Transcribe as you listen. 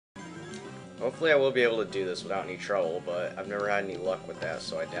Hopefully I will be able to do this without any trouble, but I've never had any luck with that,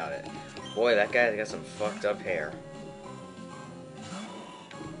 so I doubt it. Boy, that guy's got some fucked up hair.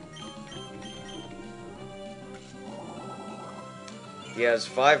 He has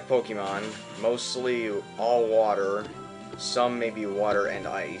 5 Pokemon, mostly all water, some maybe water and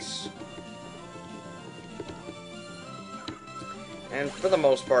ice. And for the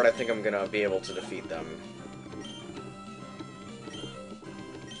most part, I think I'm gonna be able to defeat them.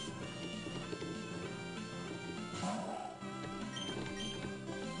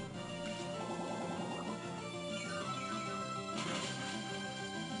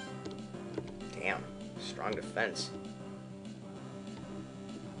 Damn, strong defense.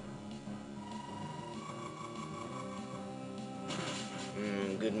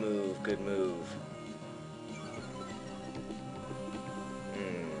 Good move, good move.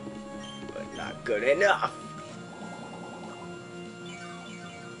 But not good enough.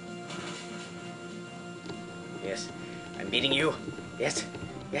 Yes, I'm beating you. Yes,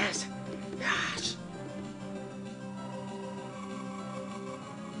 yes, yes.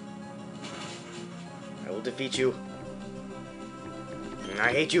 I will defeat you.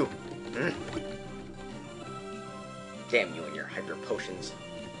 I hate you. Damn you and your hyper potions.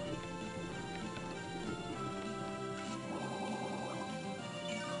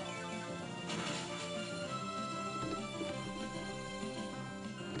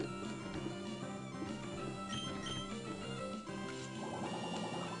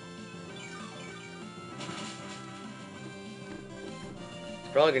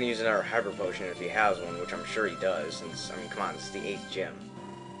 Probably gonna use another hyper potion if he has one, which I'm sure he does, since, I mean, come on, this is the 8th gym.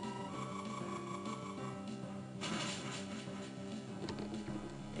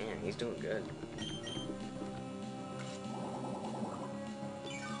 Man, he's doing good.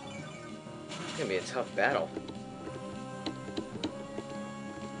 It's gonna be a tough battle.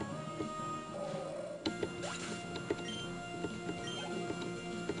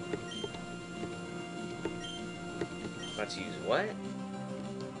 Let's use what?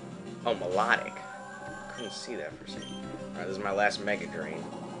 Oh, melodic. Couldn't see that for a second. Alright, this is my last Mega Drain.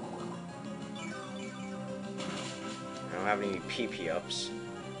 I don't have any PP ups.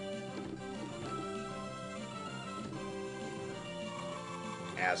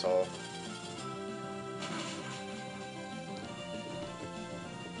 Asshole.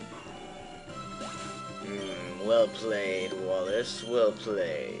 Well played, Wallace. Well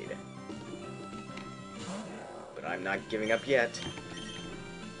played. But I'm not giving up yet.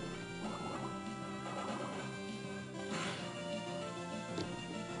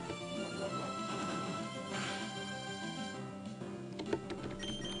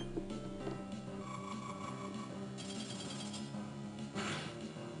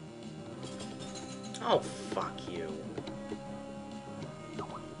 Oh, fuck you.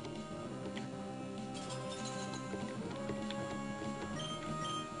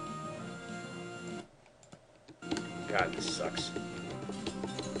 God, this sucks.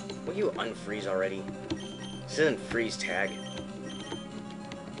 Will you unfreeze already? This isn't freeze tag.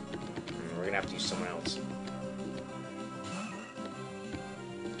 We're gonna have to use someone else.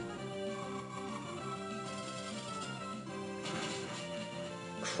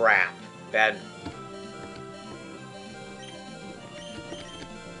 Crap. Bad.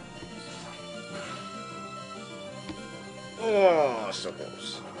 Oh, so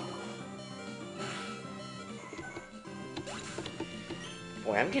close.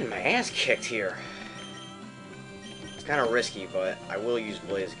 Boy, I'm getting my ass kicked here. It's kind of risky, but I will use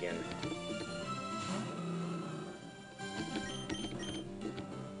Blaziken.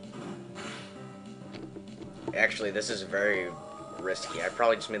 Actually, this is very risky. I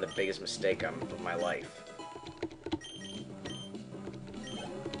probably just made the biggest mistake of my life.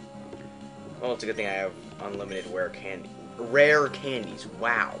 Well, it's a good thing I have unlimited rare candies.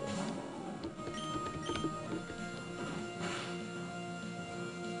 Wow.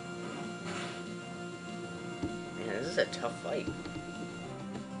 Man, this is a tough fight.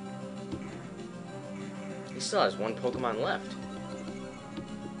 He still has 1 Pokemon left.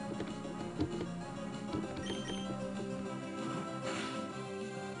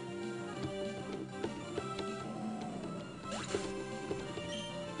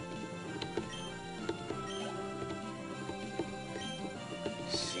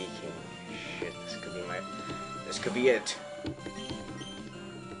 Shit, this could be it.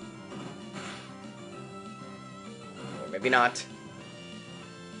 Or maybe not.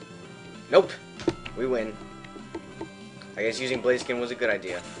 Nope. We win. I guess using Blaziken was a good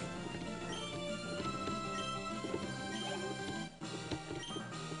idea.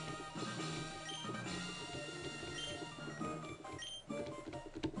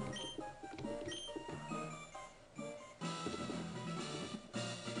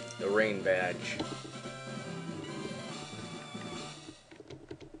 The rain badge.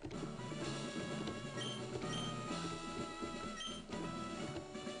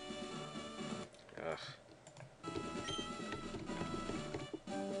 Ugh.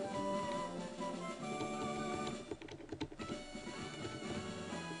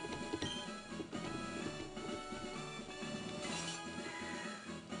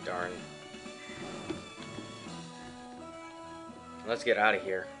 Darn. Let's get out of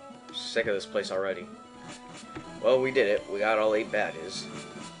here. I'm sick of this place already. Well, we did it. We got all 8 badges.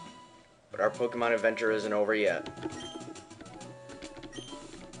 But our Pokemon adventure isn't over yet.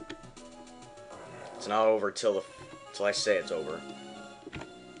 It's not over till I say it's over.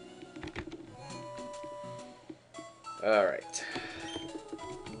 Alright.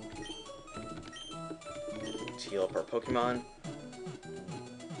 Let's heal up our Pokemon.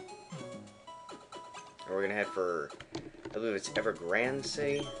 And we're gonna head for, I believe it's Evergrande,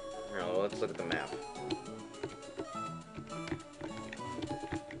 say? No, let's look at the map.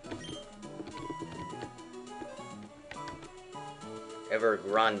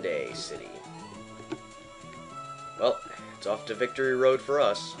 Evergrande City. Well, it's off to Victory Road for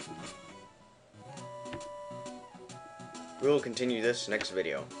us. We will continue this next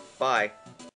video. Bye.